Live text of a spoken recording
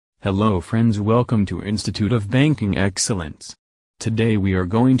Hello friends, welcome to Institute of Banking Excellence. Today we are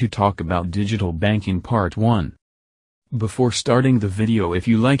going to talk about digital banking part 1. Before starting the video, if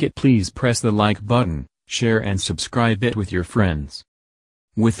you like it, please press the like button, share and subscribe it with your friends.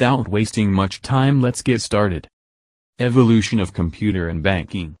 Without wasting much time, let's get started. Evolution of computer and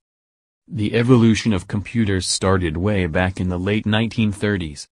banking. The evolution of computers started way back in the late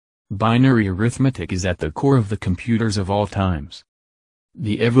 1930s. Binary arithmetic is at the core of the computers of all times.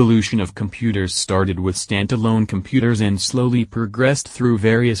 The evolution of computers started with standalone computers and slowly progressed through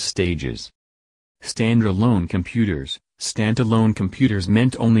various stages. Standalone computers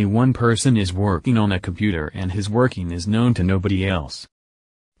meant only one person is working on a computer and his working is known to nobody else.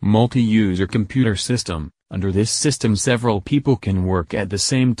 Multi-user computer system, under this system several people can work at the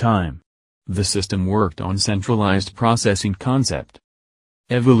same time. The system worked on centralized processing concept.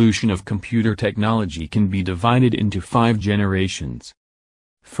 Evolution of computer technology can be divided into 5 generations.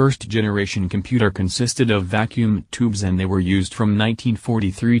 First generation computer consisted of vacuum tubes and they were used from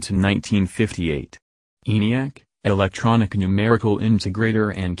 1943 to 1958. ENIAC, electronic numerical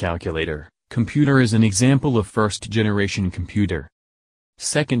integrator and calculator, computer is an example of first generation computer.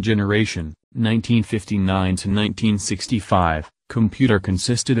 Second generation, 1959 to 1965, computer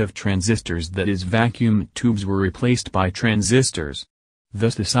consisted of transistors, that is vacuum tubes were replaced by transistors.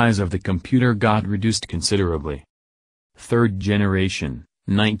 Thus the size of the computer got reduced considerably. Third generation,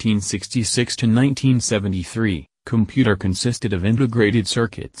 1966 to 1973, computer consisted of integrated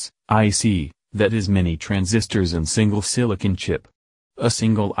circuits, IC, that is many transistors and single silicon chip. A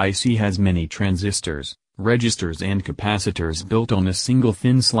single IC has many transistors, registers and capacitors built on a single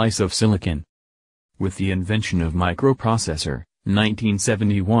thin slice of silicon. With the invention of microprocessor,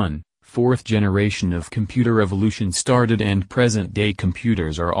 1971, fourth generation of computer evolution started and present-day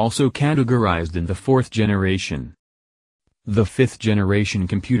computers are also categorized in the fourth generation. The fifth generation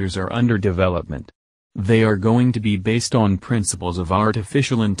computers are under development. They are going to be based on principles of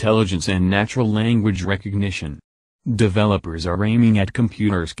artificial intelligence and natural language recognition. Developers are aiming at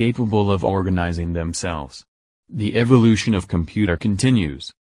computers capable of organizing themselves. The evolution of computer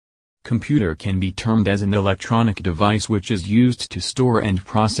continues. Computer can be termed as an electronic device which is used to store and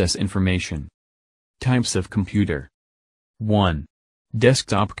process information. Types of computer. 1.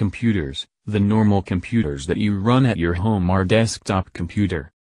 Desktop computers. The normal computers that you run at your home are desktop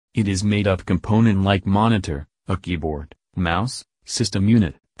computer. It is made up component like monitor, a keyboard, mouse, system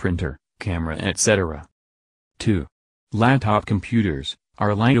unit, printer, camera, etc. 2. Laptop computers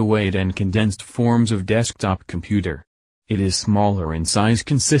are lightweight and condensed forms of desktop computer. It is smaller in size,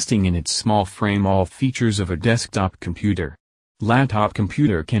 consisting in its small frame all features of a desktop computer. Laptop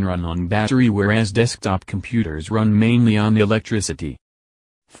computer can run on battery whereas desktop computers run mainly on electricity.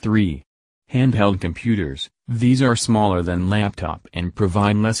 3. Handheld computers. These are smaller than laptop and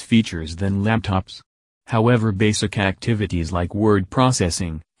provide less features than laptops. However, basic activities like word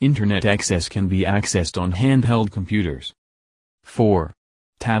processing, internet access can be accessed on handheld computers. 4.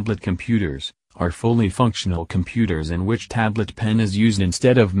 Tablet computers are fully functional computers in which tablet pen is used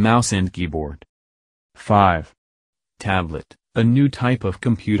instead of mouse and keyboard. 5. Tablet, a new type of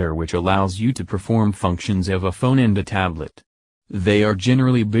computer which allows you to perform functions of a phone and a tablet. They are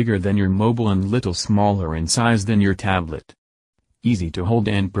generally bigger than your mobile and little smaller in size than your tablet. Easy to hold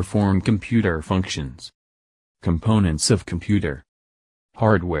and perform computer functions. Components of computer.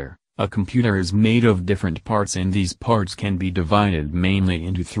 Hardware. A computer is made of different parts and these parts can be divided mainly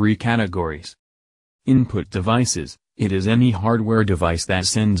into 3 categories. Input devices. It is any hardware device that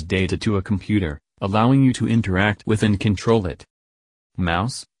sends data to a computer, allowing you to interact with and control it.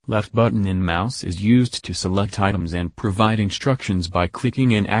 Mouse. Left button in mouse is used to select items and provide instructions by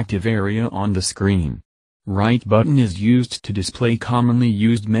clicking an active area on the screen. Right button is used to display commonly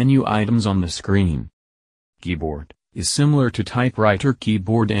used menu items on the screen. Keyboard is similar to typewriter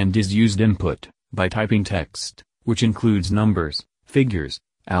keyboard and is used input by typing text, which includes numbers, figures,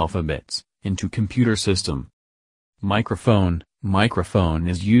 alphabets, into computer system. Microphone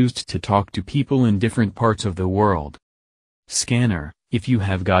is used to talk to people in different parts of the world. Scanner. If you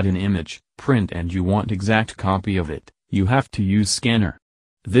have got an image, print and you want exact copy of it, you have to use scanner.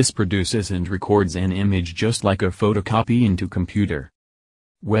 This produces and records an image just like a photocopy into computer.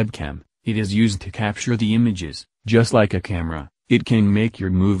 Webcam. It is used to capture the images, just like a camera. It can make your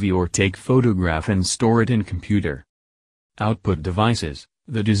movie or take photograph and store it in computer. Output devices.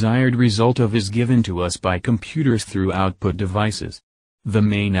 The desired result of is given to us by computers through output devices. The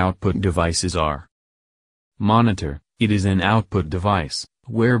main output devices are: monitor. It is an output device,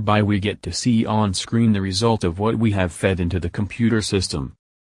 whereby we get to see on screen the result of what we have fed into the computer system.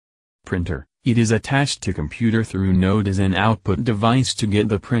 Printer. It is attached to computer through node as an output device to get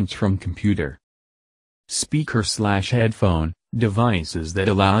the print from computer. Speaker/headphone, devices that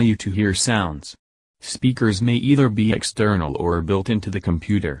allow you to hear sounds. Speakers may either be external or built into the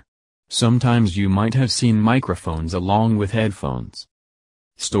computer. Sometimes you might have seen microphones along with headphones.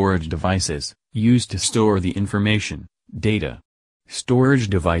 Storage devices, used to store the information, data. Storage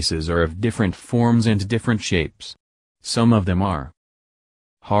devices are of different forms and different shapes. Some of them are.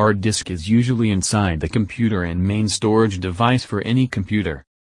 Hard disk is usually inside the computer and main storage device for any computer.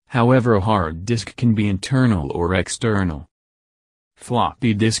 However, a hard disk can be internal or external.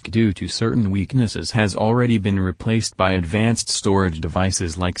 Floppy disk, due to certain weaknesses, has already been replaced by advanced storage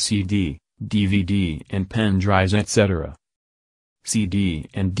devices like CD, DVD and pen drives, etc. CD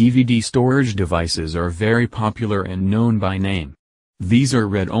and DVD storage devices are very popular and known by name. These are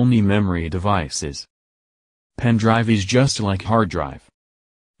read-only memory devices. Pen drive is just like hard drive.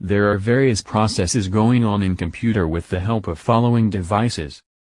 There are various processes going on in computer with the help of following devices.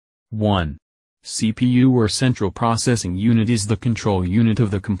 1. CPU or central processing unit is the control unit of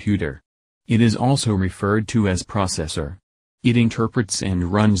the computer. It is also referred to as processor. It interprets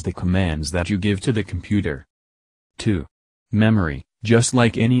and runs the commands that you give to the computer. 2. Memory. Just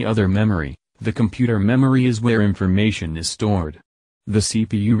like any other memory, the computer memory is where information is stored. The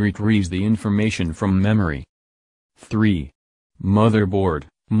CPU retrieves the information from memory. 3. Motherboard.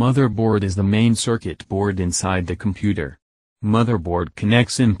 Motherboard is the main circuit board inside the computer. Motherboard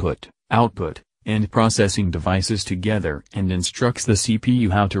connects input, output, and processing devices together and instructs the CPU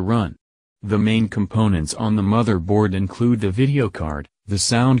how to run. The main components on the motherboard include the video card, the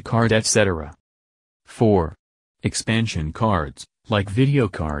sound card, etc. 4. Expansion cards, like video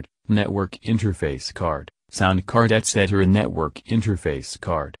card, network interface card, sound card, etc. Network interface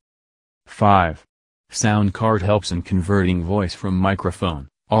card. 5. Sound card helps in converting voice from microphone,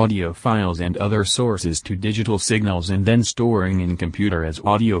 audio files and other sources to digital signals and then storing in computer as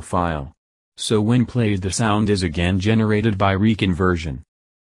audio file. So when played, the sound is again generated by reconversion.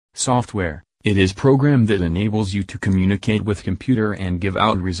 Software. It is program that enables you to communicate with computer and give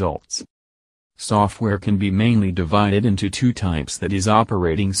out results. Software can be mainly divided into two types, that is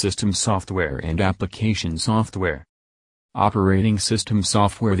operating system software and application software. Operating system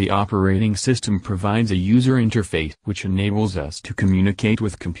software. The operating system provides a user interface which enables us to communicate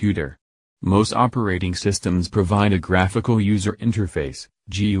with computer. Most operating systems provide a graphical user interface,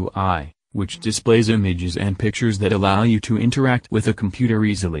 GUI, which displays images and pictures that allow you to interact with a computer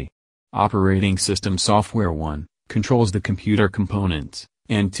easily. Operating system software 1, controls the computer components,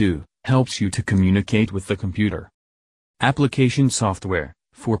 and 2, helps you to communicate with the computer. Application software,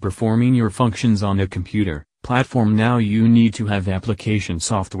 for performing your functions on a computer platform. Now you need to have application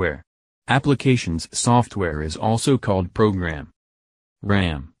software. Applications software is also called program.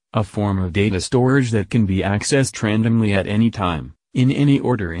 RAM, a form of data storage that can be accessed randomly at any time, in any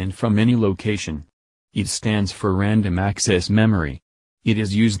order and from any location. It stands for random access memory. It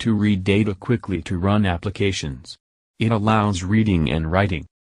is used to read data quickly to run applications. It allows reading and writing.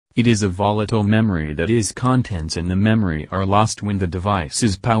 It is a volatile memory, that is, contents in the memory are lost when the device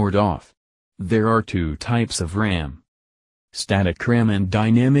is powered off. There are two types of RAM: static RAM and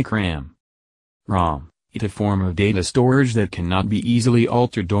dynamic RAM. ROM, it is a form of data storage that cannot be easily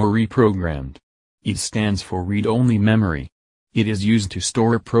altered or reprogrammed. It stands for read-only memory. It is used to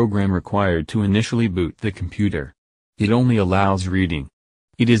store a program required to initially boot the computer. It only allows reading.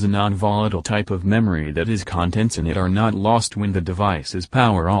 It is a non-volatile type of memory, that is, contents in it are not lost when the device is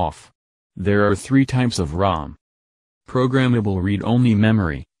powered off. There are three types of ROM. Programmable read-only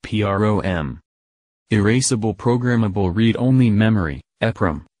memory, PROM. Erasable programmable read-only memory,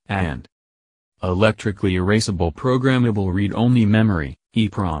 EPROM, and electrically erasable programmable read-only memory,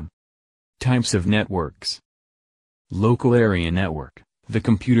 EPROM. Types of networks. Local area network. The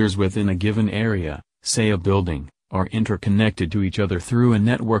computers within a given area, say a building, are interconnected to each other through a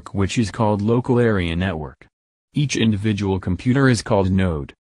network which is called local area network. Each individual computer is called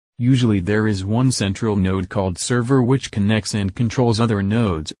node. Usually there is one central node called server which connects and controls other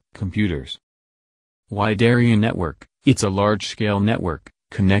nodes, computers. Wide area network. It's a large-scale network,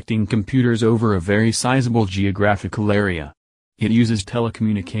 connecting computers over a very sizable geographical area. It uses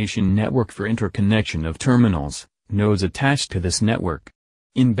telecommunication network for interconnection of terminals, nodes attached to this network.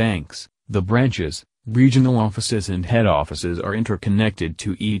 In banks, the branches, regional offices and head offices are interconnected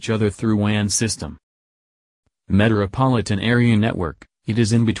to each other through WAN system. Metropolitan area network. It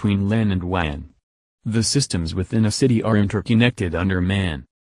is in between LAN and WAN. The systems within a city are interconnected under MAN.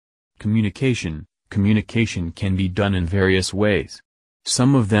 Communication. Communication can be done in various ways.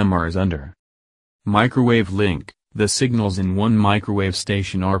 Some of them are as under. Microwave link. The signals in one microwave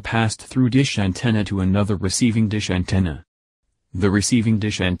station are passed through dish antenna to another receiving dish antenna. The receiving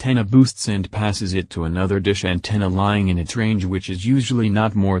dish antenna boosts and passes it to another dish antenna lying in its range, which is usually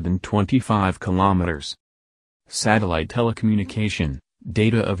not more than 25 kilometers. Satellite telecommunication,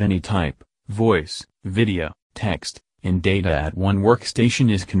 data of any type, voice, video, text, and data at one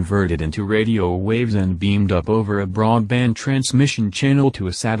workstation is converted into radio waves and beamed up over a broadband transmission channel to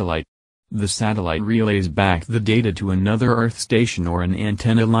a satellite. The satellite relays back the data to another Earth station or an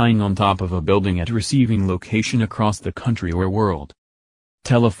antenna lying on top of a building at receiving location across the country or world.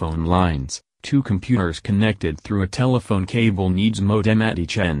 Telephone lines, two computers connected through a telephone cable needs modem at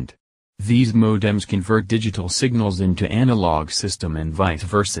each end. These modems convert digital signals into analog system and vice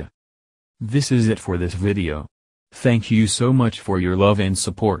versa. This is it for this video. Thank you so much for your love and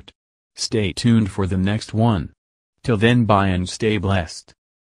support. Stay tuned for the next one. Till then, bye and stay blessed.